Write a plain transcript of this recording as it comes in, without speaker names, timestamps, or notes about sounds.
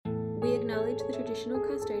acknowledge the traditional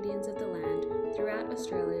custodians of the land throughout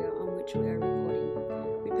Australia on which we are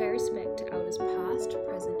recording. We pay respect to elders past,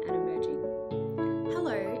 present and emerging.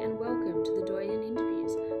 Hello and welcome to the Doyen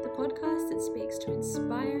Interviews, the podcast that speaks to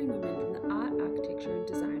inspiring women from the art, architecture and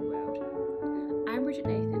design world. I'm Bridget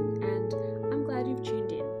Nathan and I'm glad you've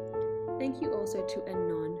tuned in. Thank you also to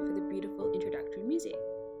Anon for the beautiful introductory music.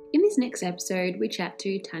 In this next episode, we chat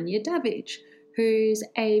to Tania Davidge, who's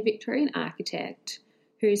a Victorian architect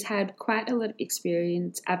who's had quite a lot of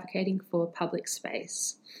experience advocating for public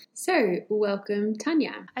space. So, welcome,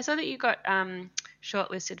 Tania. I saw that you got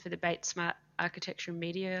shortlisted for the Bates Smart Architecture and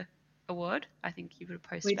Media Award. I think you would have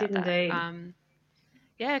posted about that. We did indeed.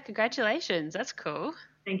 Yeah, congratulations. That's cool.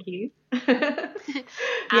 Thank you.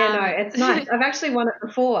 It's nice. I've actually won it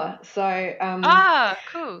before, so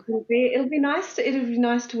cool. It'll be nice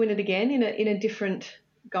to win it again in a different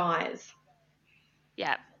guise.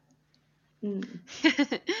 Yeah.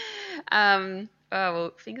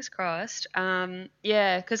 Well, fingers crossed.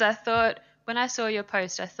 Because I thought when I saw your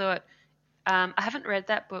post, I thought I haven't read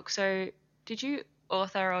that book. So did you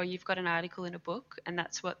author or you've got an article in a book, and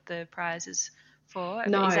that's what the prize is for?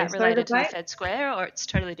 No, is that related to the Fed Square, or it's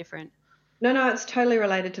totally different? No, it's totally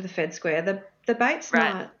related to the Fed Square. The Bates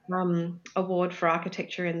Smart Award for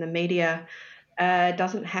Architecture in the Media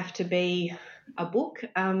doesn't have to be a book.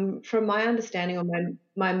 From my understanding or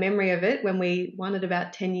my memory of it, when we won it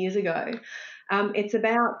about 10 years ago, it's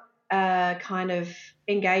about kind of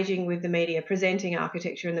engaging with the media, presenting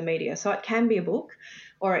architecture in the media. So it can be a book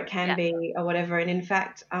or it can be a whatever. And in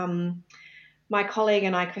fact, my colleague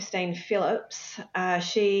and I, Christine Phillips,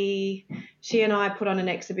 she and I put on an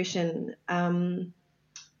exhibition,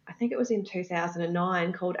 I think it was in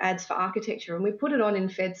 2009, called Ads for Architecture, and we put it on in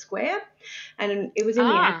Fed Square, and it was in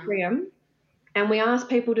the atrium, and we asked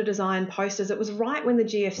people to design posters. It was right when the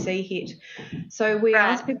GFC hit, so we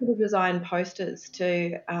asked people to design posters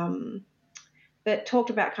that talked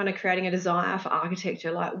about kind of creating a desire for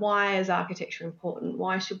architecture, like why is architecture important?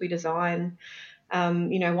 Why should we design?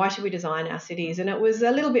 Why should we design our cities? And it was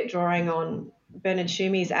a little bit drawing on Bernard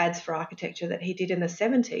Shumi's Ads for Architecture that he did in the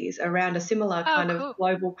 70s around a similar of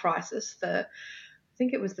global crisis. I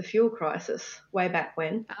think it was the fuel crisis way back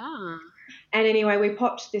when. And anyway, we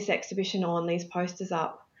popped this exhibition on, these posters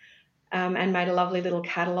up, and made a lovely little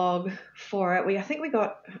catalogue for it. I think we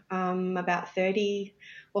got about 30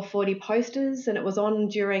 or 40 posters, and it was on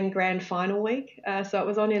during grand final week. So it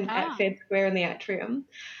was on at Fed Square in the atrium.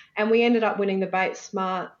 And we ended up winning the Bates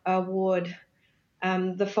Smart Award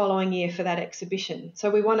the following year for that exhibition. So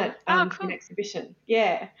we won it for an exhibition.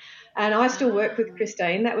 Yeah. And I still work with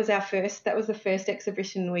Christine. That was the first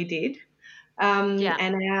exhibition we did.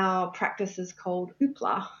 And our practice is called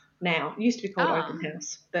Oopla now. It used to be called Open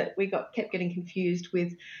House, but we kept getting confused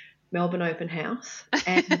with Melbourne Open House.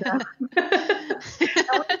 And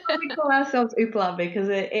we call ourselves Oopla because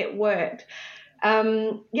it worked.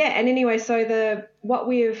 And anyway, so what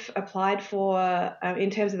we've applied for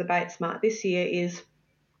in terms of the Bates Smart this year is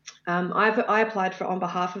I applied for on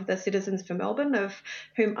behalf of the Citizens for Melbourne, of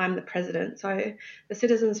whom I'm the president. So the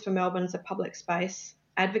Citizens for Melbourne is a public space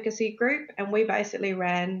advocacy group, and we basically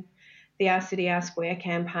ran the Our City, Our Square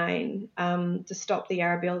campaign to stop the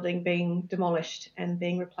Yarra building being demolished and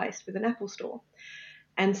being replaced with an Apple store.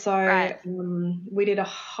 And so we did a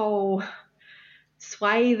whole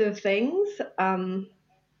swathe of things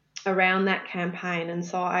around that campaign, and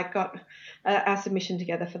so I got our submission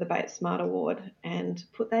together for the Bates Smart Award and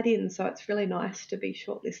put that in, so it's really nice to be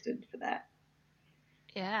shortlisted for that.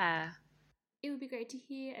 Yeah. It would be great to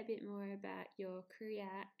hear a bit more about your career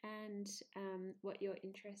and what you're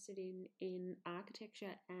interested in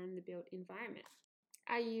architecture and the built environment.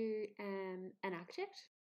 Are you an architect?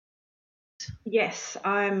 Yes,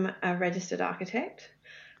 I'm a registered architect.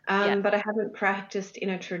 But I haven't practiced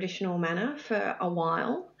in a traditional manner for a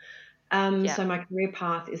while. So my career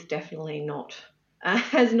path is definitely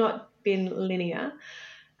has not been linear.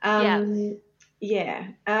 I've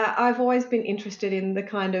always been interested in the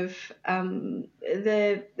kind of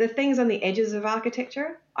the things on the edges of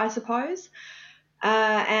architecture, I suppose.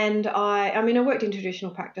 And I worked in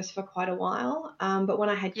traditional practice for quite a while. But when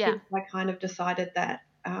I had kids, I kind of decided that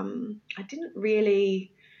I didn't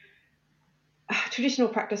really. Traditional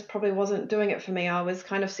practice probably wasn't doing it for me. I was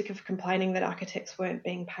kind of sick of complaining that architects weren't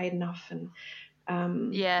being paid enough, and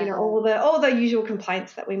all the usual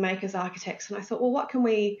complaints that we make as architects. And I thought, well, what can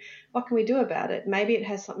we do about it? Maybe it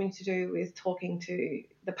has something to do with talking to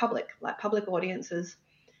the public, like public audiences,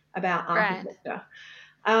 about architecture.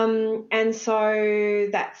 And so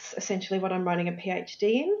that's essentially what I'm running a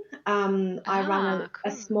PhD in. I run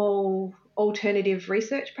a small alternative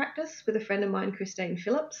research practice with a friend of mine, Christine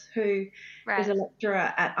Phillips, who is a Right.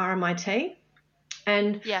 lecturer at RMIT.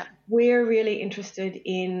 And Yeah. we're really interested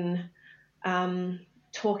in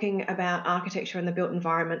talking about architecture and the built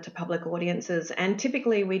environment to public audiences. And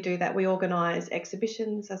typically we do that. We organise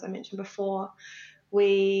exhibitions, as I mentioned before.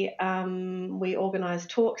 We organise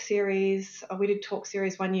talk series. We did talk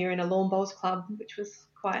series one year in a lawn bowls club, which was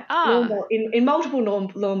quite Oh, in multiple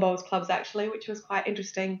lawn bowls clubs actually, which was quite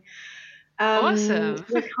interesting. awesome.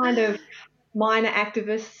 We're kind of minor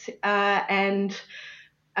activists, and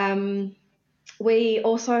we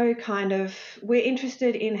also we're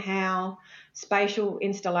interested in how spatial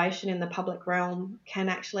installation in the public realm can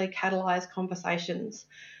actually catalyse conversations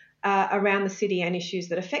around the city and issues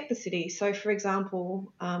that affect the city. So, for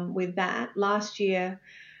example, with that, last year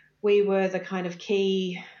we were the kind of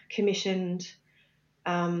key commissioned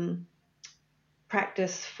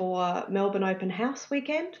practice for Melbourne Open House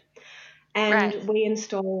weekend, and Right. we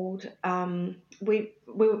installed we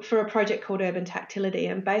for a project called Urban Tactility,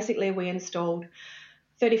 and basically we installed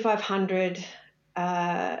 3,500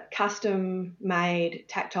 custom-made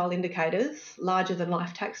tactile indicators, larger than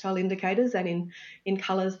life tactile indicators, and in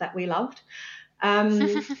colours that we loved,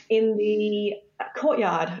 in the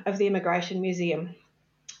courtyard of the Immigration Museum.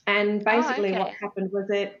 And Oh, basically, what okay. happened was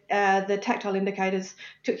that the tactile indicators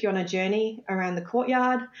took you on a journey around the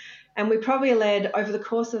courtyard, and we probably led over the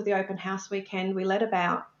course of the open house weekend. We led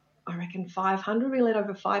about, I reckon, 500. We led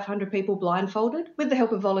over 500 people blindfolded with the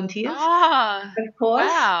help of volunteers, Oh, of course,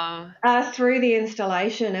 wow. through the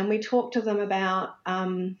installation, and we talked to them about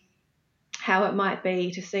how it might be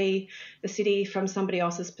to see the city from somebody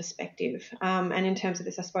else's perspective. And in terms of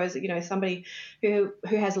this, I suppose, somebody who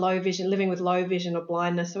has low vision, living with low vision or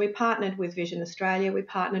blindness. So we partnered with Vision Australia, we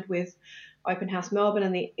partnered with Open House Melbourne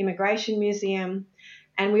and the Immigration Museum,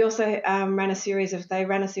 and we also ran a series of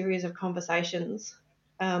conversations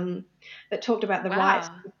that talked about the rights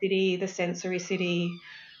Wow. of the city, the sensory city,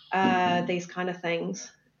 these kind of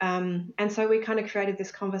things. And so we kind of created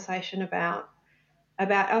this conversation about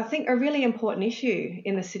I think a really important issue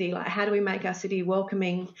in the city, like how do we make our city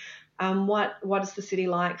welcoming? What is the city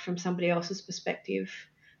like from somebody else's perspective,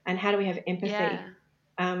 and how do we have empathy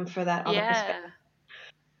Yeah. for that other perspective?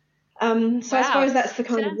 Yeah. So I Wow. suppose that's the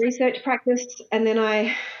kind of Sounds like research practice, and then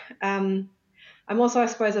I'm also, I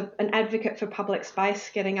suppose, an advocate for public space,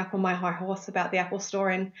 getting up on my high horse about the Apple Store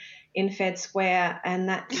in Fed Square, and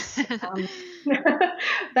that's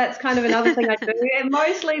kind of another thing I do. And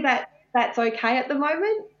mostly that's okay at the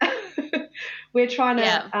moment. We're trying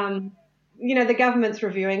to, yeah. the government's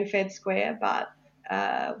reviewing Fed Square, but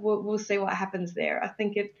we'll see what happens there. I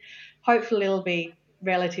think hopefully it'll be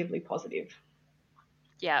relatively positive.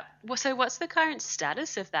 Yeah. Well, so what's the current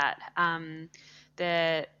status of that?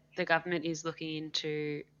 The the government is looking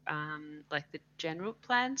into like the general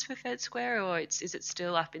plans for Fed Square, or is it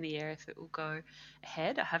still up in the air if it will go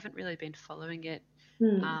ahead? I haven't really been following it So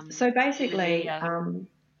in the basically, media.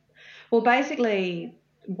 basically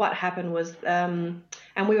what happened was, and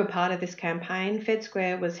we were part of this campaign, Fed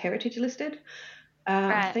Square was heritage listed, I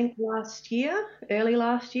Right. think early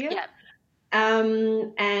last year. Yeah.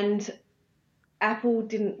 And Apple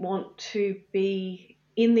didn't want to be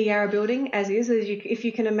in the Yarra building as is. If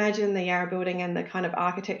you can imagine the Yarra building and the kind of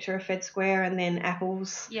architecture of Fed Square, and then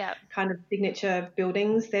Apple's Yeah. kind of signature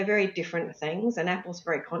buildings, they're very different things, and Apple's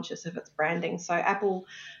very conscious of its branding. So Apple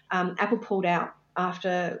pulled out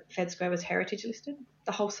after Fed Square was heritage listed.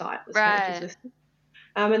 The whole site was heritage Right. listed.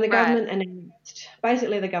 And the Right. government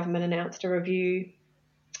announced a review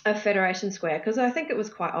of Federation Square, because I think it was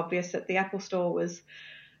quite obvious that the Apple Store was,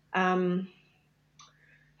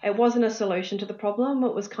 it wasn't a solution to the problem.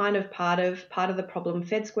 It was kind of part of the problem.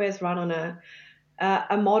 Fed Square's run on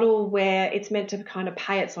a model where it's meant to kind of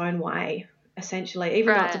pay its own way, essentially,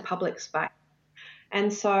 even though it's a Right. public space.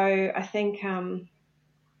 And so I think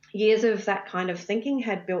years of that kind of thinking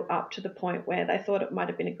had built up to the point where they thought it might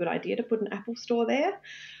have been a good idea to put an Apple Store there.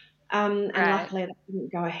 And Right. luckily that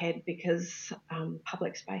didn't go ahead, because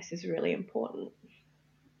public space is really important.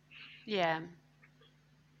 Yeah.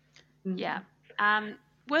 Yeah. Mm. Um,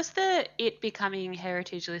 was the it becoming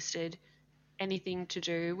heritage listed anything to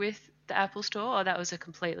do with the Apple Store, or that was a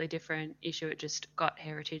completely different issue? It just got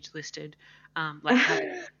heritage listed.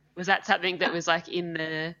 Was that something that was like in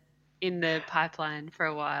the pipeline for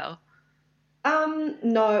a while?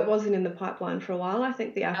 No, it wasn't in the pipeline for a while. I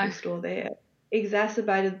think the Apple Oh, Store there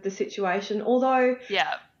exacerbated the situation, although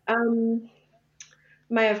yeah. um,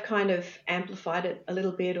 may have kind of amplified it a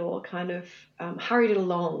little bit, or kind of hurried it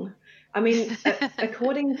along. I mean,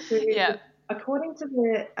 according to Yeah. according to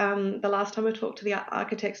the last time I talked to the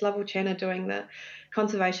architects, Lovell Chen are doing the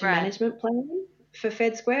conservation Right. management plan for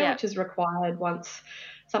Fed Square, Yeah. which is required once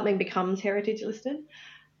something becomes heritage listed.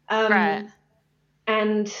 Right.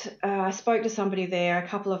 And I spoke to somebody there a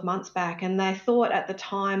couple of months back, and they thought at the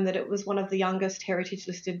time that it was one of the youngest heritage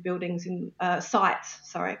listed buildings in sites.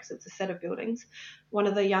 Sorry, because it's a set of buildings, one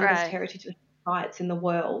of the youngest Right. heritage listed sites in the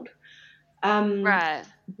world. Um, Right.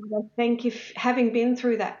 but I think if having been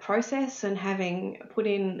through that process and having put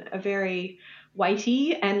in a very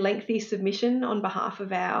weighty and lengthy submission on behalf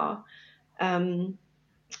of um,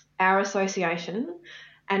 our association,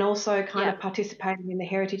 and also kind Yeah. of participating in the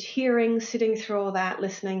heritage hearings, sitting through all that,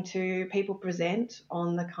 listening to people present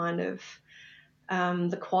on the kind of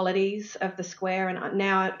the qualities of the square, and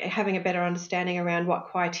now having a better understanding around what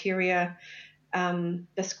criteria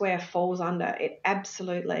the square falls under, it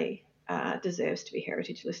absolutely deserves to be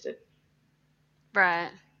heritage listed.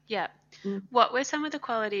 Right. Yeah. Mm. What were some of the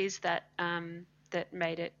qualities that that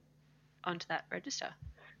made it onto that register?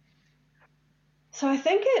 So I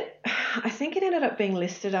think it ended up being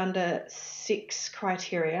listed under 6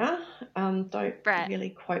 criteria. Don't Right. really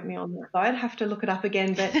quote me on that. Though. I'd have to look it up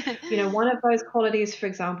again. But one of those qualities, for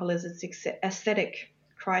example, is its aesthetic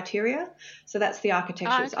criteria. So that's the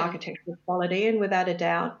architecture, Oh, its okay. architectural quality, and without a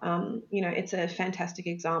doubt, it's a fantastic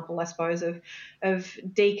example, I suppose, of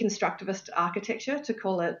deconstructivist architecture, to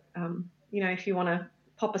call it. If you want to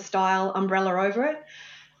pop a style umbrella over it.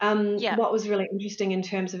 Yeah. What was really interesting in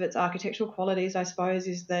terms of its architectural qualities, I suppose,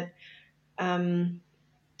 is that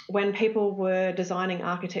when people were designing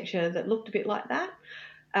architecture that looked a bit like that,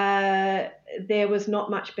 there was not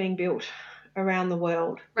much being built around the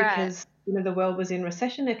world Right. because the world was in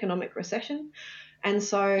recession, economic recession, and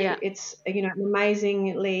so Yeah. it's an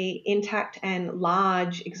amazingly intact and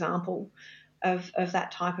large example of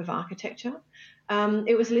that type of architecture.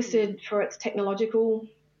 It was Mm. listed for its technological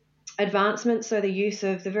advancements, so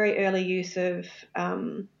the very early use of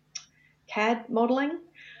CAD modelling,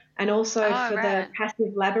 and also Oh, for the right.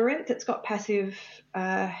 passive labyrinth. It's got passive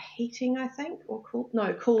heating, I think, or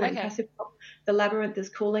cooling. Okay. Passive. The labyrinth is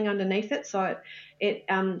cooling underneath it, so it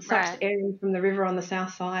sucks Right. air in from the river on the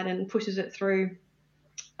south side and pushes it through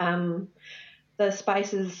um, the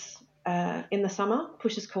spaces in the summer.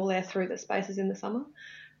 Pushes cool air through the spaces in the summer.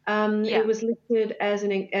 Yeah. It was listed as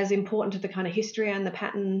important to the kind of history and the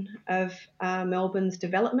pattern of Melbourne's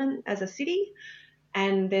development as a city.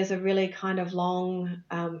 And there's a really kind of long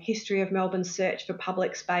history of Melbourne's search for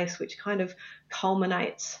public space, which kind of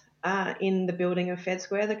culminates in the building of Fed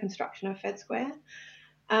Square, the construction of Fed Square.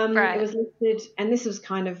 It Right. was listed, and this was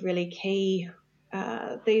kind of really key.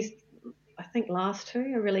 These, I think, last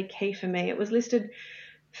two are really key for me. It was listed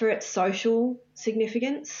for its social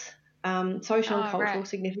significance, social and Oh, cultural right.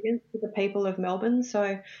 significance for the people of Melbourne.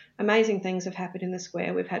 So amazing things have happened in the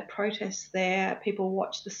square. We've had protests there. People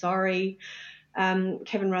watched the Sorry,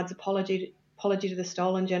 Kevin Rudd's apology to the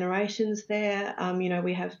stolen generations there.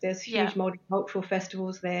 There's Yeah. huge multicultural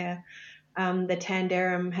festivals there. The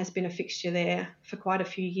Tanderum has been a fixture there for quite a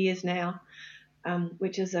few years now,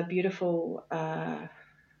 which is a beautiful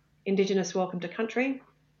Indigenous welcome to country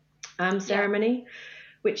Yeah. ceremony,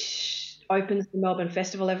 which opens the Melbourne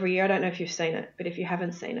Festival every year. I don't know if you've seen it, but if you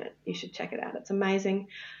haven't seen it, you should check it out. It's amazing.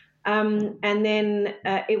 And then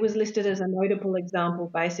it was listed as a notable example,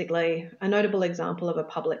 basically, a notable example of a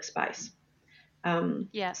public space.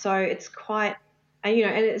 Yeah. So it's quite, and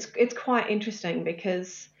it's quite interesting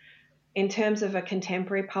because in terms of a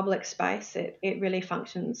contemporary public space, it really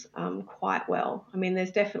functions quite well. I mean,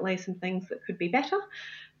 there's definitely some things that could be better,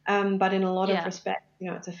 but in a lot of Yeah. respects,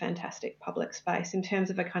 it's a fantastic public space in terms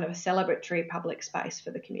of a kind of a celebratory public space for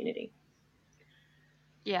the community.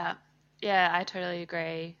 Yeah. Yeah, I totally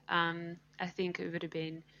agree. I think it would have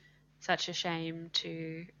been such a shame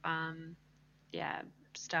to yeah,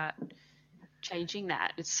 start changing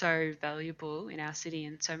that. It's so valuable in our city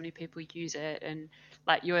and so many people use it, and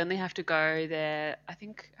like you only have to go there. I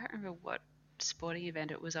think I don't remember what sporting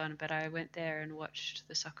event it was on, but I went there and watched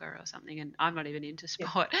the soccer or something, and I'm not even into Yeah.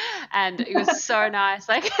 sport. And it was so nice,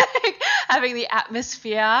 like having the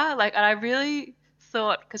atmosphere, like, and I really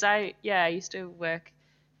thought, because I used to work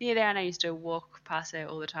near there and I used to walk past there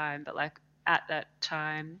all the time, but like at that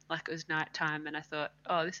time, like it was nighttime, and I thought,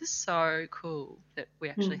 oh, this is so cool that we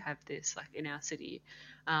actually Mm. have this like in our city,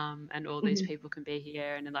 and all these Mm-hmm. people can be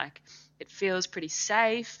here, and like it feels pretty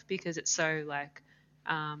safe because it's so like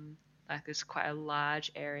it's quite a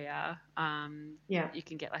large area. Yeah. You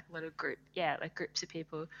can get like a lot of like groups of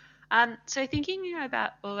people. So thinking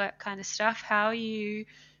about all that kind of stuff, how are you?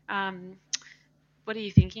 Um, what are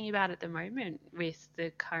you thinking about at the moment with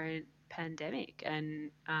the current pandemic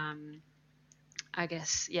and I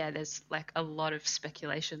guess, yeah, there's like a lot of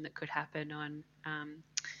speculation that could happen on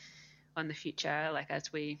the future, like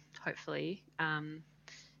as we hopefully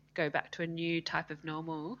go back to a new type of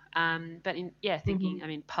normal. But Mm-hmm. thinking, I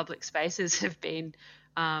mean, public spaces have been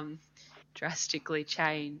um, drastically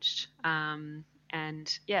changed.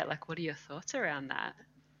 And yeah, like, what are your thoughts around that?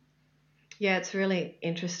 Yeah, it's really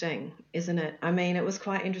interesting, isn't it? I mean, it was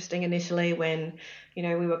quite interesting initially when, we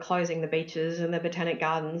were closing the beaches and the botanic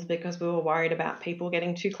gardens because we were worried about people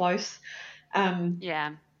getting too close um,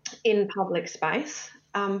 Yeah, in public space.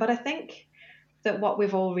 But I think that what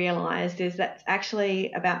we've all realised is that's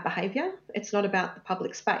actually about behaviour. It's not about the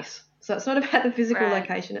public space. So it's not about the physical right.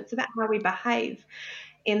 location. It's about how we behave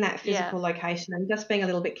in that Yeah, physical location and just being a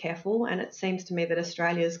little bit careful. And it seems to me that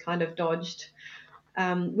Australia's kind of dodged.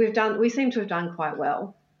 We seem to have done quite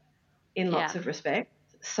well in yeah, lots of respects.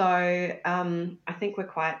 So I think we're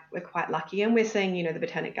quite lucky, and we're seeing the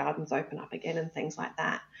botanic gardens open up again and things like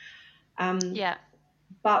that. Um, yeah,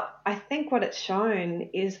 but I think what it's shown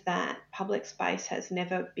is that public space has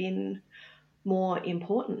never been more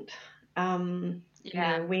important.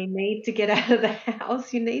 yeah, We need to get out of the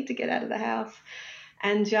house. You need to get out of the house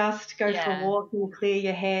and just go for a yeah. walk and clear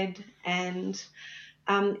your head. And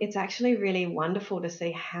it's actually really wonderful to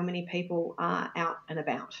see how many people are out and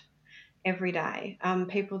about every day.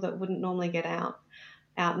 People that wouldn't normally get out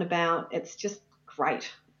and about. It's just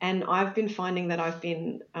great. And I've been finding that I've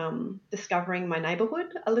been discovering my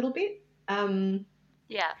neighbourhood a little bit. Um,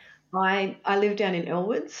 Yeah. I live down in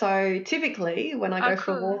Elwood, so typically when I Oh, go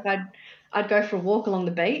for a cool. walk, I'd go for a walk along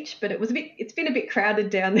the beach, but it's been a bit crowded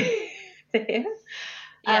down there.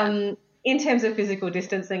 Yeah. In terms of physical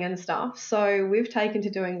distancing and stuff. So we've taken to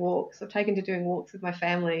doing walks. I've taken to doing walks with my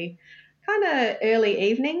family kind of early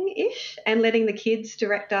evening ish and letting the kids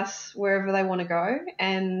direct us wherever they want to go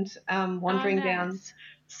and Oh, wandering down nice.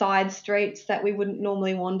 side streets that we wouldn't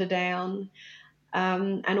normally wander down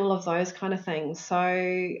and all of those kind of things.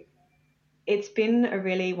 So it's been a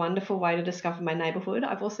really wonderful way to discover my neighbourhood.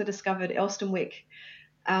 I've also discovered Elstonwick.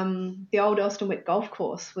 The old Elstonwick golf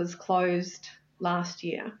course was closed last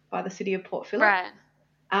year by the city of Port Phillip. Right.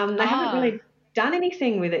 They haven't Oh, really done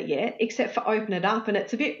anything with it yet except for open it up, and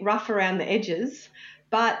it's a bit rough around the edges,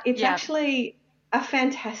 but it's yeah. actually a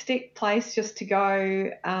fantastic place just to go.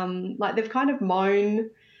 Like they've kind of mown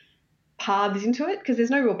paths into it because there's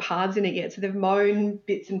no real paths in it yet, so they've mown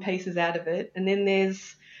bits and pieces out of it, and then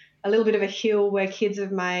there's a little bit of a hill where kids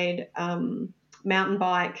have made mountain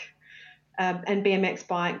bike and BMX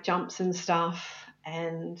bike jumps and stuff.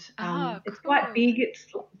 And Oh, it's quite cool. big. It's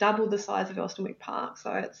double the size of Elstonwick Park,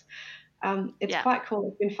 so it's Yeah. quite cool.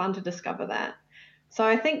 It's been fun to discover that. So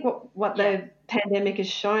I think what Yeah. the pandemic has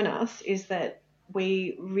shown us is that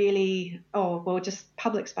we really, just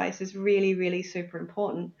public space is really, really super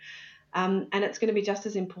important. And it's going to be just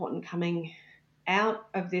as important coming out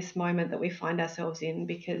of this moment that we find ourselves in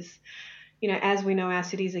because, as we know, our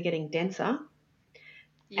cities are getting denser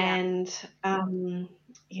Yeah. and,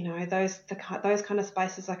 those kind of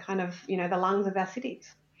spaces are kind of, the lungs of our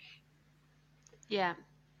cities. Yeah.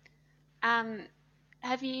 Um,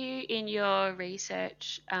 have you, in your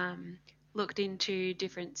research, looked into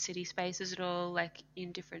different city spaces at all, like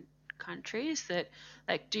in different countries? That,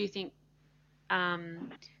 like, do you think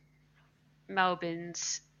um,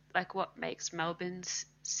 Melbourne's, like, what makes Melbourne's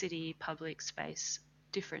city public space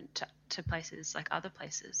different to places like other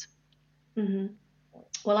places? Hmm.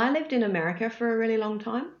 Well, I lived in America for a really long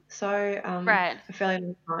time, so Right. a fairly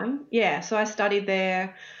long time. Yeah, so I studied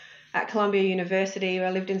there at Columbia University. I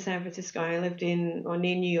lived in San Francisco. I lived in or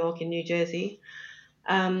near New York in New Jersey,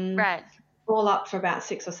 um, Right. all up for about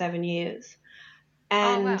 6 or 7 years. Oh,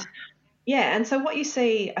 And wow. yeah, and so what you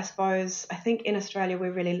see, I suppose, I think in Australia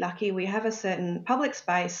we're really lucky. We have a certain public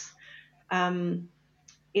space um,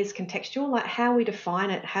 is contextual. Like how we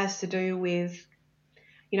define it has to do with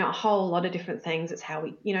a whole lot of different things. It's how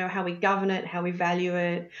we govern it, how we value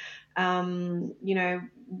it, um, you know,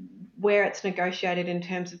 where it's negotiated in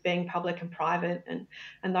terms of being public and private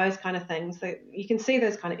and those kind of things. So you can see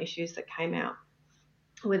those kind of issues that came out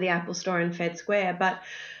with the Apple Store and Fed Square. But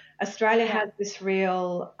Australia Yeah. has this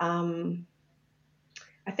real,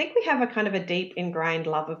 I think we have a kind of a deep ingrained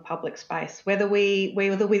love of public space, whether we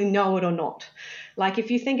know it or not. Like if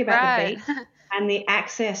you think about the Right. beach and the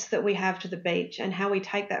access that we have to the beach and how we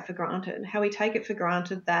take that for granted, how we take it for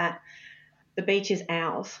granted that the beach is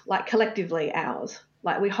ours, like collectively ours.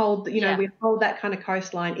 Like Yeah. we hold that kind of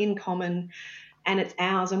coastline in common and it's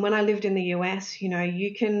ours. And when I lived in the US,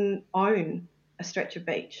 you can own a stretch of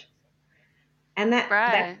beach. And that's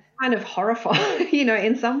Right. kind of horrifying.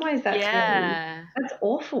 In some ways that's Yeah.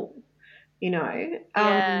 awful.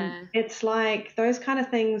 Yeah. It's like those kind of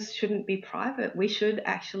things shouldn't be private. We should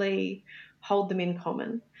actually hold them in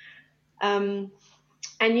common. And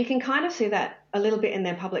you can kind of see that a little bit in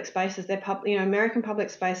their public spaces. American public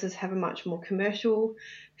spaces have a much more commercial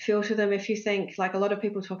feel to them. If you think, like, a lot of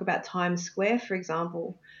people talk about Times Square, for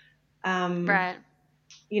example, Right.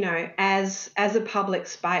 as a public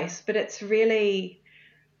space, but it's really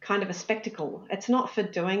kind of a spectacle. It's not for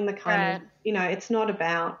doing the kind of, Right. it's not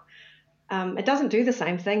about, it doesn't do the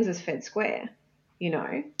same things as Fed Square, you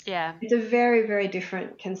know. Yeah. It's a very, very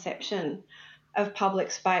different conception of public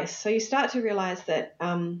space. So you start to realize that,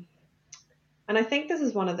 and I think this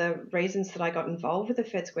is one of the reasons that I got involved with the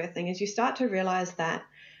Fed Square thing, is you start to realize that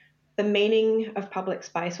the meaning of public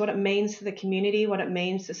space, what it means to the community, what it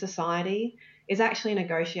means to society, is actually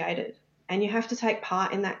negotiated. And you have to take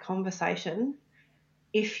part in that conversation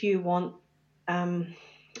if you want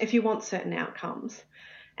certain outcomes.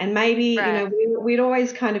 And maybe, Right. we'd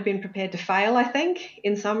always kind of been prepared to fail, I think,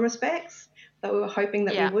 in some respects, but we were hoping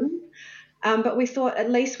that we Yeah. wouldn't. But we thought at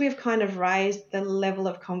least we've kind of raised the level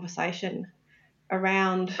of conversation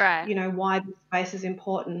around, Right. why this space is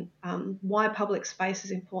important, why public space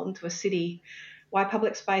is important to a city, why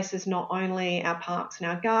public space is not only our parks and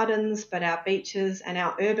our gardens, but our beaches and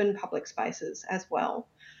our urban public spaces as well,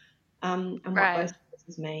 and what Right. those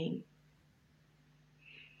spaces mean.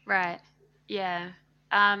 Right. Yeah.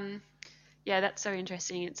 Um, yeah, that's so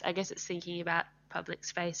interesting. I guess it's thinking about public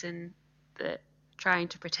space and the trying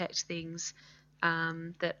to protect things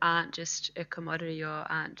that aren't just a commodity or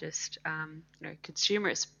aren't just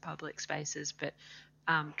consumerist public spaces, but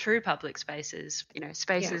true public spaces. Yeah,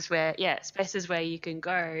 Spaces where you can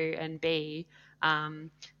go and be that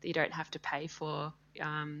you don't have to pay for.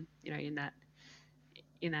 In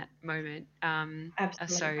that moment are so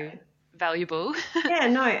absolutely. valuable. Yeah,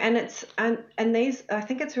 no, and these, I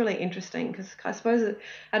think it's really interesting because I suppose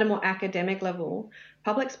at a more academic level,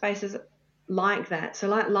 public spaces like that, so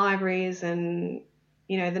like libraries and,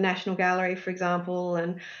 the National Gallery, for example,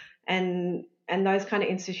 and those kind of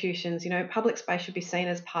institutions, public space should be seen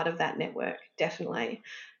as part of that network, definitely.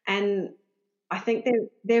 And I think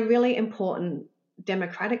they're really important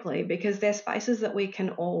democratically because they're spaces that we can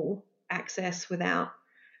all access without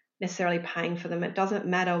necessarily paying for them. It doesn't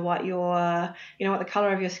matter what what the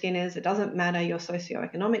color of your skin is. It doesn't matter your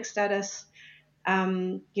socioeconomic status.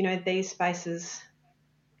 These spaces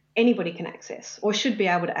anybody can access or should be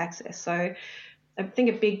able to access. So I think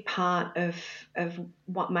a big part of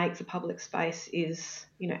what makes a public space is,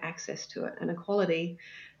 access to it and equality.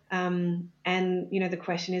 And the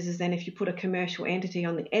question is then if you put a commercial entity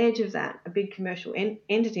on the edge of that, a big commercial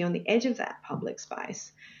entity on the edge of that public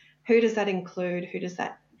space, who does that include? Who does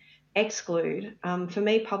that exclude? For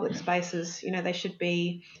me, public spaces, they should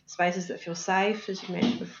be spaces that feel safe, as you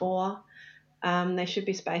mentioned before. They should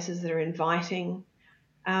be spaces that are inviting,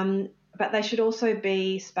 but they should also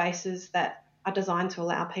be spaces that are designed to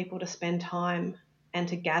allow people to spend time and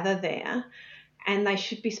to gather there. And they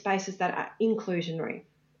should be spaces that are inclusionary.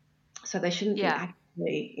 So they shouldn't be Yeah.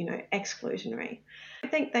 actually, exclusionary. I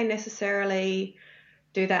don't think they necessarily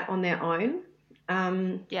do that on their own.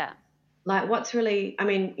 Yeah. Like what's really,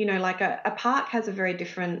 like a park has a very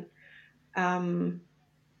different agenda,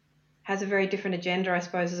 I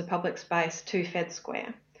suppose, as a public space to Fed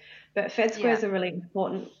Square. But Fed Square Yeah. is a really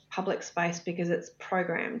important public space because it's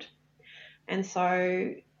programmed. And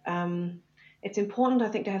so it's important, I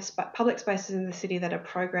think, to have public spaces in the city that are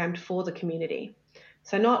programmed for the community.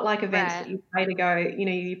 So not like events Right. that you pay to go,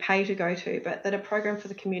 you pay to go to, but that are programmed for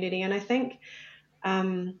the community. And I think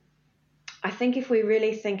if we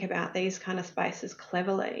really think about these kind of spaces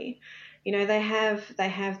cleverly, they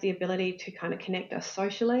have the ability to kind of connect us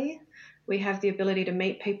socially. We have the ability to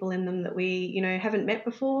meet people in them that we, haven't met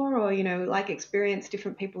before, or like experience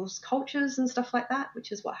different people's cultures and stuff like that,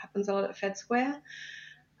 which is what happens a lot at Fed Square.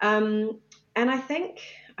 And I think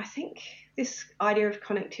this idea of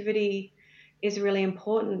connectivity is really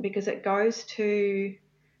important because it goes to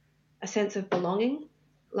a sense of belonging.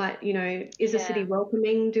 Like, is the city Yeah.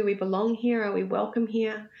 welcoming? Do we belong here? Are we welcome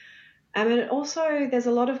here? And also, there's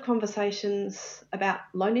a lot of conversations about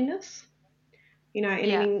loneliness, in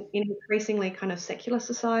Yeah. an increasingly kind of secular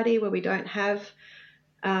society where we don't have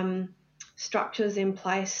structures in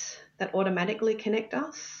place that automatically connect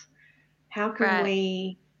us. How can Right.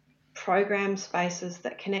 we program spaces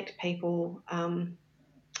that connect people and,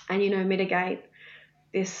 mitigate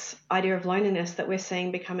this idea of loneliness that we're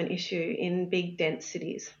seeing become an issue in big, dense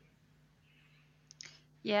cities?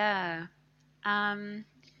 Yeah. Um,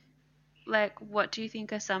 like, what do you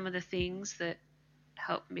think are some of the things that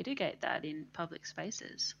help mitigate that in public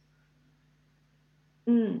spaces?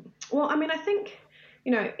 Well, I mean, I think,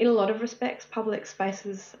 in a lot of respects, public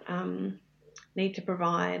spaces need to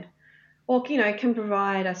provide, or, can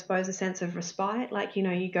provide, I suppose, a sense of respite. Like,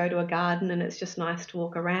 you go to a garden and it's just nice to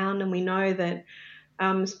walk around. And we know that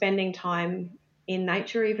spending time in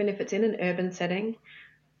nature, even if it's in an urban setting,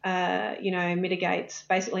 mitigates,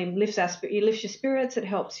 basically lifts your spirits. It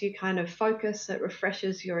helps you kind of focus. It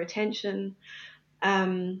refreshes your attention,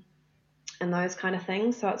 and those kind of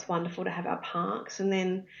things. So it's wonderful to have our parks, and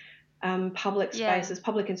then public Yeah. spaces,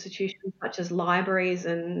 public institutions such as libraries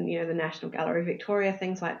and the National Gallery of Victoria,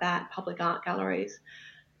 things like that, public art galleries,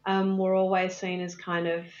 were always seen as kind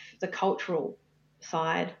of the cultural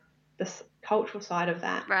side, cultural side of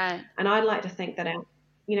that. Right. And I'd like to think that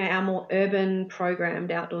our more urban programmed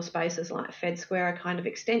outdoor spaces like Fed Square are kind of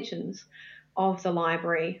extensions of the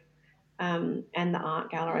library and the art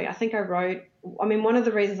gallery. I think one of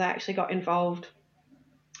the reasons I actually got involved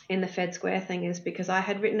in the Fed Square thing is because I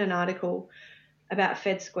had written an article about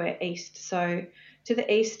Fed Square East. So to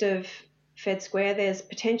the east of Fed Square, there's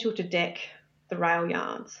potential to deck the rail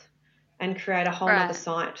yards and create a whole other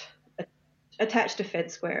site attached to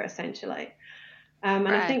Fed Square, essentially. And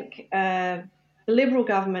I think the Liberal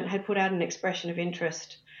government had put out an expression of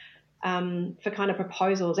interest for kind of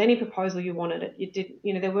proposals, any proposal you wanted.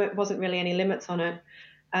 There wasn't really any limits on it,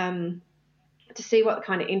 to see what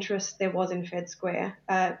kind of interest there was in Fed Square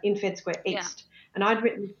East. Yeah. And I'd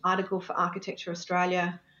written an article for Architecture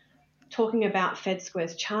Australia talking about Fed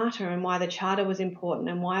Square's charter and why the charter was important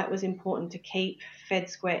and why it was important to keep Fed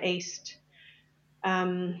Square East,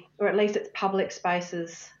 or at least its public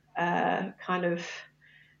spaces, kind of,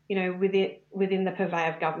 within the purvey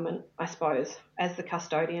of government, I suppose, as the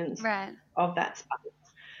custodians of that space.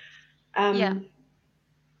 And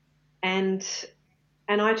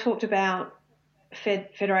I talked about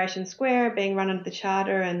Federation Square being run under the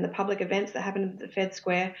charter and the public events that happen at the Fed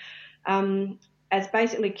Square, as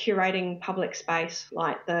basically curating public space,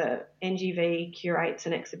 like the NGV curates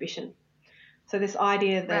an exhibition. So this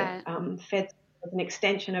idea that Fed is an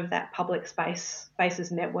extension of that public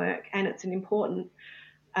spaces network, and it's an important,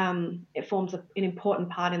 it forms an important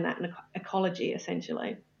part in that ecology,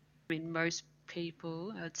 essentially. I mean, most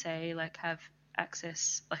people, I would say, like have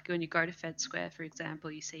access. Like when you go to Fed Square, for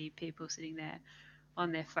example, you see people sitting there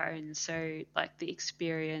on their phones. So like the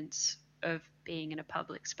experience of being in a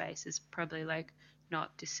public space is probably like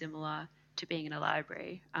not dissimilar to being in a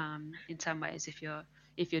library. In some ways, if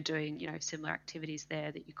you're doing similar activities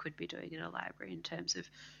there that you could be doing in a library in terms of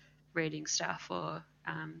reading stuff, or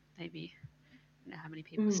maybe how many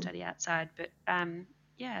people study outside, but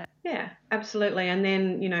yeah, absolutely. And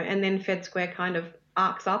then Fed Square kind of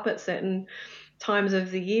arcs up at certain times of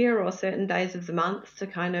the year or certain days of the month to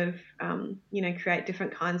kind of create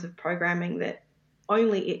different kinds of programming that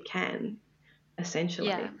only it can,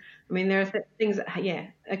 essentially. I mean, there are things that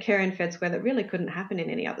occur in Fed Square that really couldn't happen in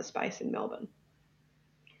any other space in Melbourne.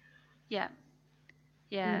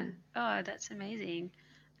 Oh, that's amazing.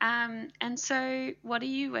 And so what are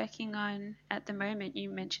you working on at the moment? You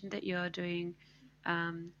mentioned that you're doing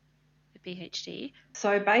a PhD.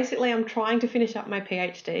 So basically I'm trying to finish up my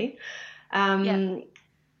PhD,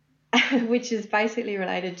 which is basically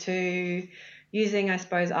related to using, I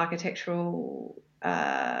suppose, architectural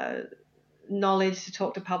knowledge to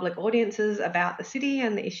talk to public audiences about the city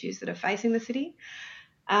and the issues that are facing the city.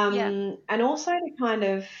 And also to kind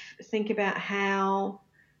of think about how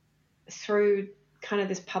through kind of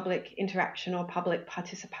this public interaction or public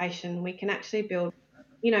participation, we can actually build,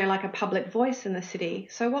 like a public voice in the city.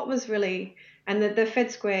 So what was really, and the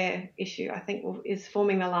Fed Square issue, I think, is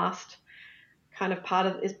forming the last kind of part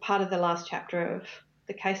of the last chapter of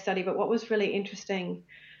the case study. But what was really interesting,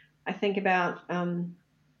 I think, about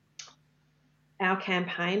our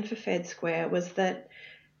campaign for Fed Square was that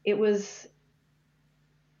it was,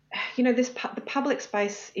 the public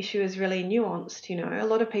space issue is really nuanced. A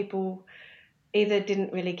lot of people either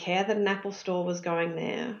didn't really care that an Apple store was going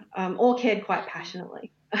there, or cared quite passionately.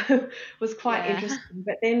 Was quite interesting.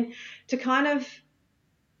 But then to kind of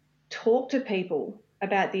talk to people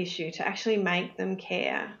about the issue, to actually make them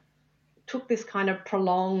care, took this kind of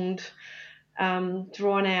prolonged,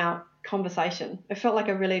 drawn out conversation. It felt like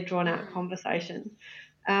a really drawn out conversation.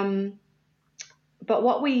 But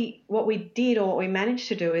what we did, or what we managed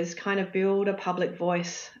to do, is kind of build a public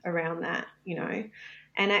voice around that,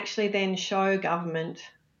 and actually then show government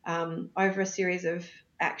over a series of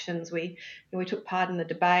actions. We took part in the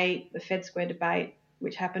debate, the Fed Square debate,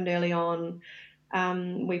 which happened early on.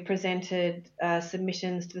 We presented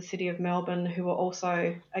submissions to the City of Melbourne, who were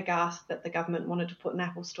also aghast that the government wanted to put an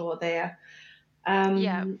Apple store there.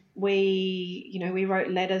 We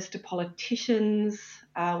wrote letters to politicians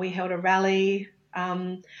We held a rally,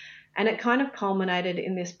 and it kind of culminated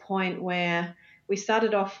in this point where we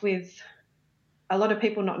started off with a lot of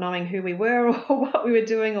people not knowing who we were or what we were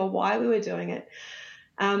doing or why we were doing it.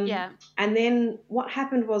 Yeah. And then what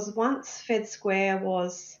happened was once Fed Square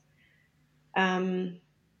was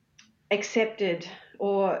accepted,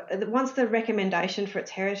 or once the recommendation for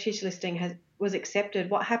its heritage listing was accepted,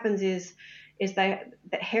 what happens is that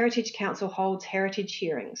Heritage Council holds heritage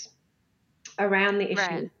hearings around the issue.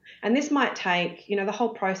 Right. And this might take, the whole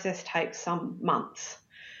process takes some months.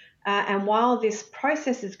 And while this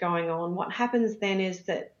process is going on, what happens then is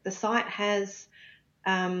that the site has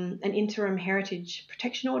an interim heritage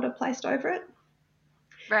protection order placed over it,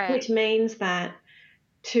 Right. which means that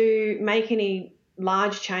to make any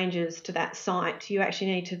large changes to that site, you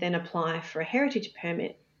actually need to then apply for a heritage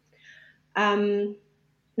permit.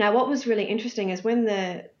 Now, what was really interesting is when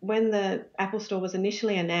the Apple Store was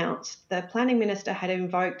initially announced, the planning minister had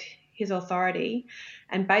invoked his authority,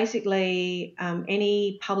 and basically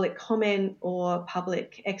any public comment or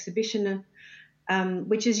public exhibition,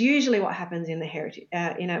 which is usually what happens in the heritage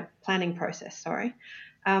in a planning process,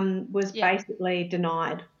 was basically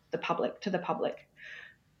denied to the public.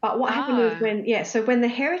 But what happened was when the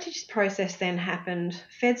heritage process then happened,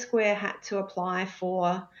 Fed Square had to apply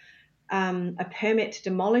for a permit to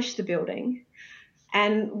demolish the building.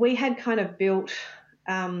 And we had kind of built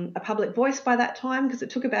a public voice by that time, because it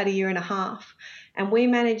took about a year and a half. And we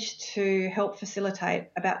managed to help facilitate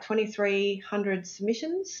about 2,300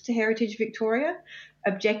 submissions to Heritage Victoria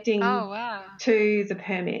objecting to the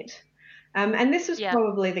permit. And this was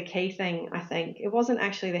probably the key thing, I think. It wasn't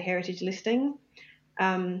actually the heritage listing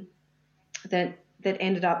that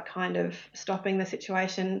ended up kind of stopping the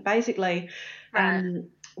situation. Basically,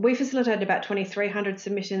 we facilitated about 2,300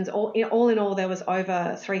 submissions. All in all, there was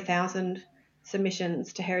over 3,000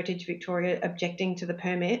 submissions to Heritage Victoria objecting to the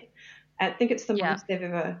permit. I think it's the most they've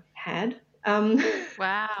ever had.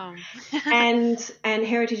 Wow. and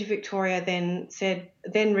Heritage Victoria then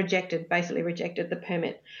rejected the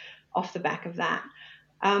permit off the back of that.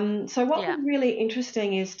 So what was really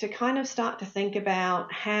interesting is to kind of start to think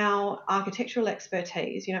about how architectural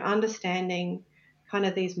expertise, understanding kind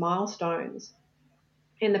of these milestones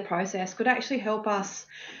in the process could actually help us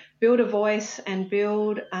build a voice and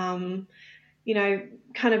build a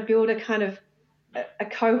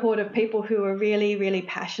cohort of people who are really, really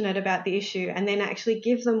passionate about the issue, and then actually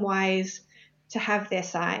give them ways to have their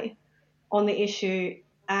say on the issue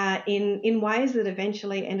in ways that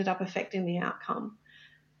eventually ended up affecting the outcome.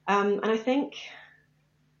 And I think,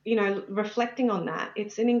 reflecting on that,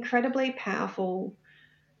 it's an incredibly powerful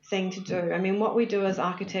thing to do. I mean, what we do as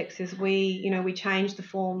architects is we change the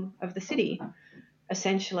form of the city,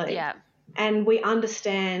 essentially. Yeah. And we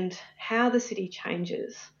understand how the city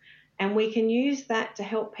changes. And we can use that to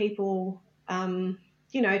help people,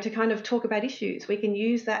 to kind of talk about issues. We can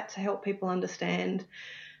use that to help people understand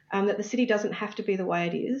that the city doesn't have to be the way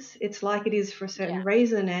it is. It's like it is for a certain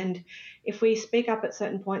reason. And if we speak up at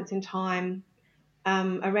certain points in time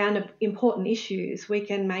around important issues, we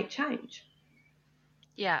can make change.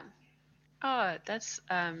 Yeah. Oh, that's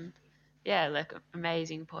like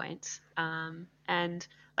amazing points. And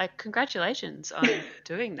like congratulations on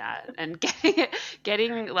doing that and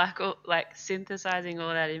getting like synthesizing all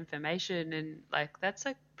that information, and like that's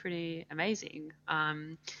like pretty amazing.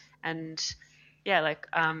 And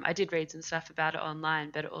I did read some stuff about it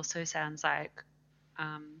online, but it also sounds like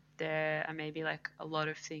there are maybe like a lot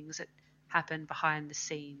of things that happen behind the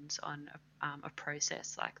scenes on a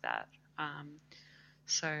process like that.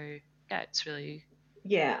 So yeah, it's really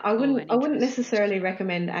I wouldn't necessarily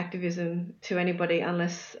recommend activism to anybody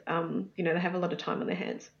unless they have a lot of time on their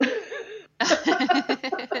hands.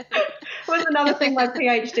 Was another thing my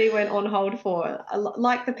PhD went on hold for,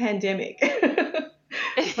 like the pandemic.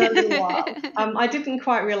 For a little while. I didn't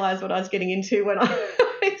quite realise what I was getting into when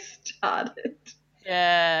I started.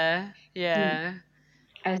 Yeah.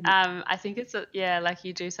 I think it's like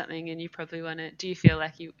you do something and you probably want to. Do you feel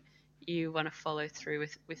like you want to follow through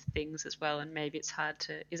with things as well? And maybe is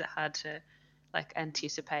it hard to like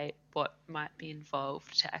anticipate what might be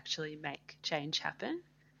involved to actually make change happen?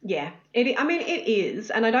 Yeah, it is,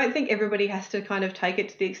 and I don't think everybody has to kind of take it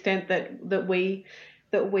to the extent that we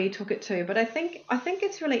took it to. But I think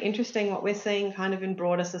it's really interesting what we're seeing kind of in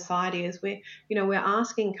broader society is we're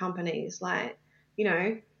asking companies like,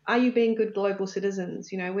 are you being good global citizens?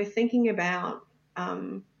 We're thinking about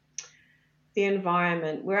the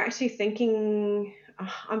environment. We're actually thinking,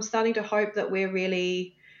 I'm starting to hope that we're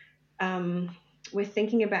really, we're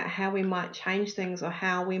thinking about how we might change things or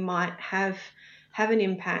how we might have an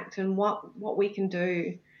impact and what we can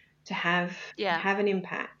do Yeah. an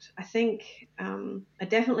impact. I think I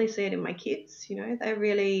definitely see it in my kids. They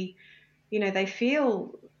really, they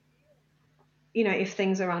feel, if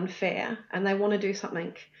things are unfair and they want to do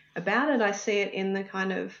something about it. I see it in the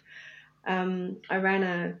kind of I ran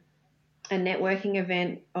a networking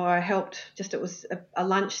event, or I helped, it was a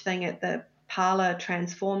lunch thing at the Parler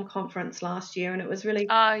Transform conference last year, and it was really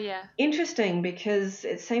Oh, yeah. interesting because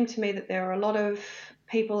it seemed to me that there were a lot of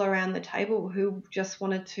people around the table who just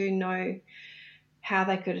wanted to know how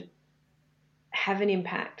they could have an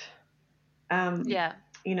impact, Yeah.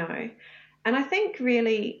 and I think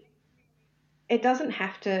really it doesn't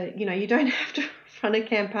have to, you don't have to run a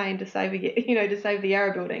campaign to save the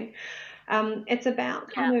Yarra building. It's about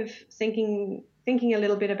Yeah. kind of thinking a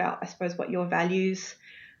little bit about, I suppose, what your values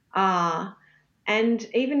are. And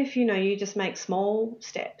even if, you just make small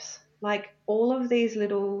steps, like all of these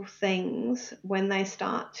little things, when they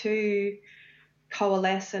start to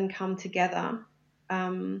coalesce and come together,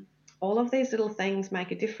 all of these little things make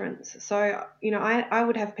a difference. So, I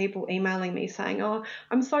would have people emailing me saying, "Oh,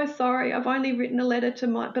 I'm so sorry. I've only written a letter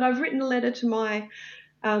but I've written a letter to my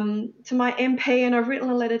MP, and I've written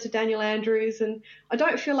a letter to Daniel Andrews, and I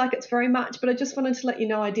don't feel like it's very much, but I just wanted to let you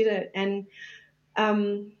know I did it." And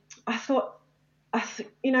I thought,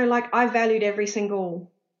 like I valued every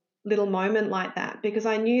single little moment like that, because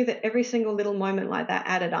I knew that every single little moment like that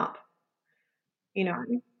added up,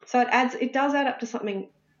 So it does add up to something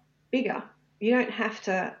bigger. You don't have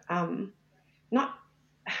to, not,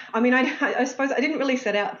 I mean, I suppose I didn't really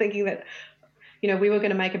set out thinking that, we were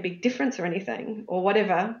going to make a big difference or anything or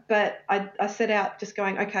whatever, but I set out just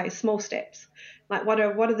going, okay, small steps. Like what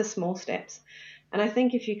are the small steps? And I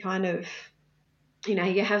think if you kind of,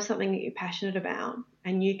 you have something that you're passionate about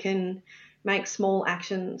and you can make small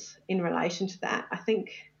actions in relation to that, I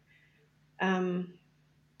think,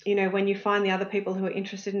 when you find the other people who are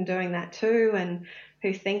interested in doing that too and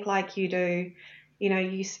who think like you do,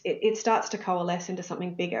 it starts to coalesce into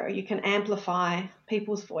something bigger. You can amplify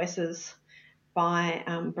people's voices by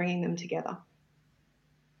bringing them together.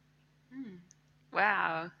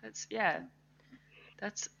 Wow. That's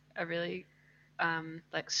a really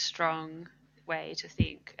like strong way to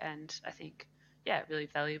think, and I think really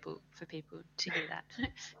valuable for people to hear that.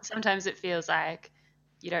 Sometimes it feels like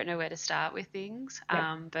you don't know where to start with things,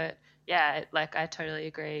 Yep. but like I totally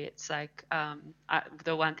agree. It's like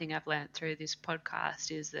the one thing I've learned through this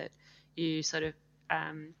podcast is that you sort of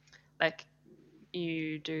like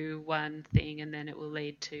you do one thing and then it will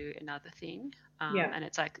lead to another thing, Yeah. and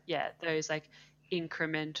it's like those like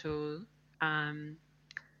incremental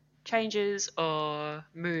changes or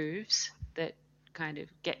moves that kind of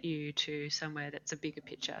get you to somewhere that's a bigger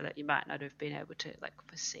picture that you might not have been able to like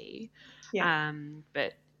foresee. Yeah.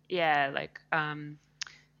 But like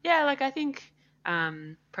I think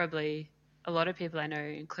probably a lot of people I know,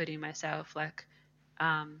 including myself, like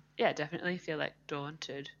definitely feel like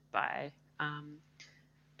daunted by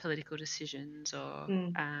political decisions or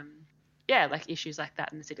Mm. like issues like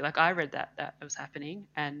that in the city. Like I read that was happening,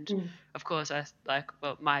 and of course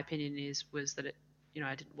my opinion was that I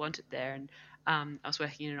didn't want it there, and I was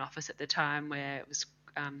working in an office at the time where it was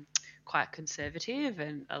quite conservative,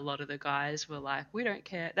 and a lot of the guys were like, we don't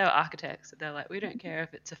care. They were architects. They're like, we don't care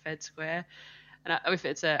if it's a Fed Square, and if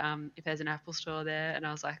it's if there's an Apple store there. And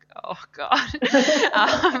I was like, oh god.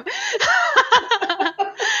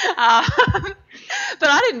 But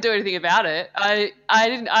I didn't do anything about it. I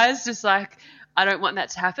didn't. I was just like, I don't want that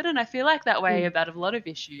to happen, and I feel like that way about a lot of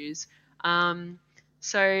issues.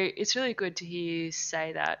 So it's really good to hear you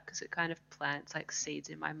say that, because it kind of plants like seeds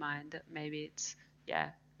in my mind that maybe it's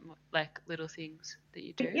like little things that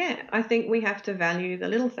you do. Yeah, I think we have to value the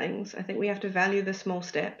little things. I think we have to value the small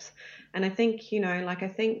steps. And I think, and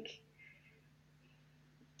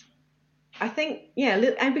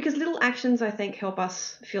because little actions, I think, help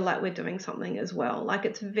us feel like we're doing something as well. Like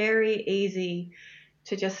it's very easy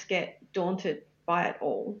to just get daunted by it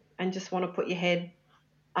all and just want to put your head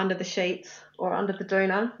under the sheets or under the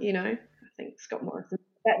doona, I think Scott Morrison said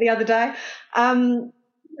that the other day. And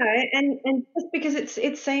just because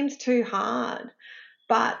it seems too hard,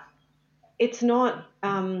 but it's not,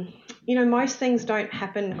 most things don't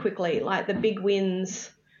happen quickly. Like the big wins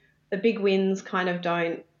kind of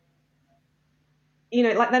don't,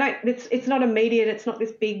 like they don't, it's not immediate. It's not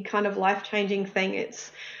this big kind of life-changing thing.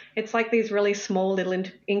 It's like these really small little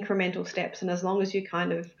incremental steps. And as long as you are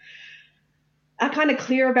kind of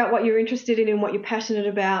clear about what you're interested in and what you're passionate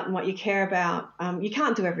about and what you care about, you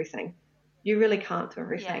can't do everything. You really can't do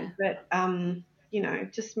everything. Yeah. But,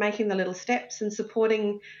 just making the little steps and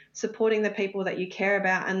supporting the people that you care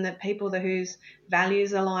about and the people whose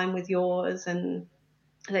values align with yours, and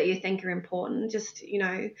that you think are important. Just,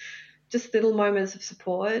 just little moments of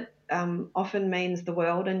support often means the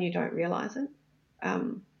world and you don't realise it.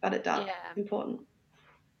 But it does. Yeah. Important.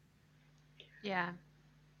 Yeah.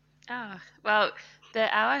 Well,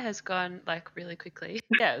 the hour has gone like really quickly.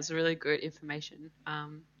 Yeah, it was really good information.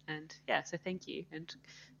 And yeah, so thank you. And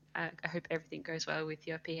I hope everything goes well with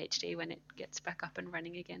your PhD when it gets back up and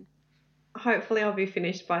running again. Hopefully I'll be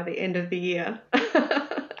finished by the end of the year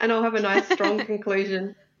and I'll have a nice strong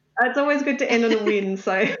conclusion. It's always good to end on a win,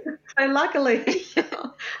 so luckily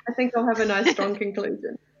I think I'll have a nice strong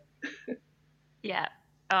conclusion. Yeah.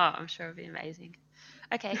 Oh, I'm sure it'll be amazing.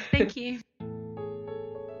 Okay, thank you.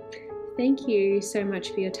 Thank you so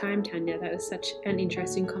much for your time, Tania. That was such an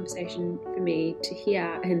interesting conversation for me to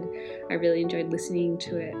hear, and I really enjoyed listening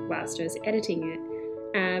to it whilst I was editing it.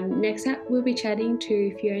 Next up, we'll be chatting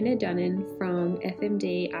to Fiona Dunnan from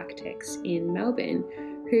FMD Architects in Melbourne,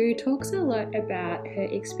 who talks a lot about her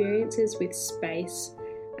experiences with space,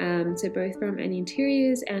 so both from an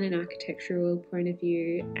interiors and an architectural point of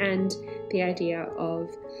view, and the idea of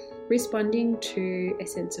responding to a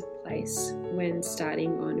sense of place when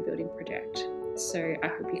starting on a building project. So I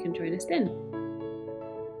hope you can join us then.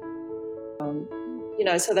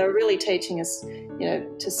 So they were really teaching us,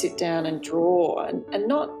 to sit down and draw, and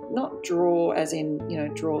not draw as in,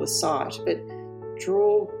 draw the site, but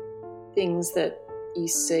draw things that you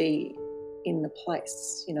see in the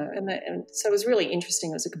place, and so it was really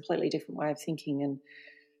interesting. It was a completely different way of thinking,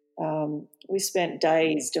 and we spent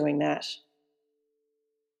days doing that.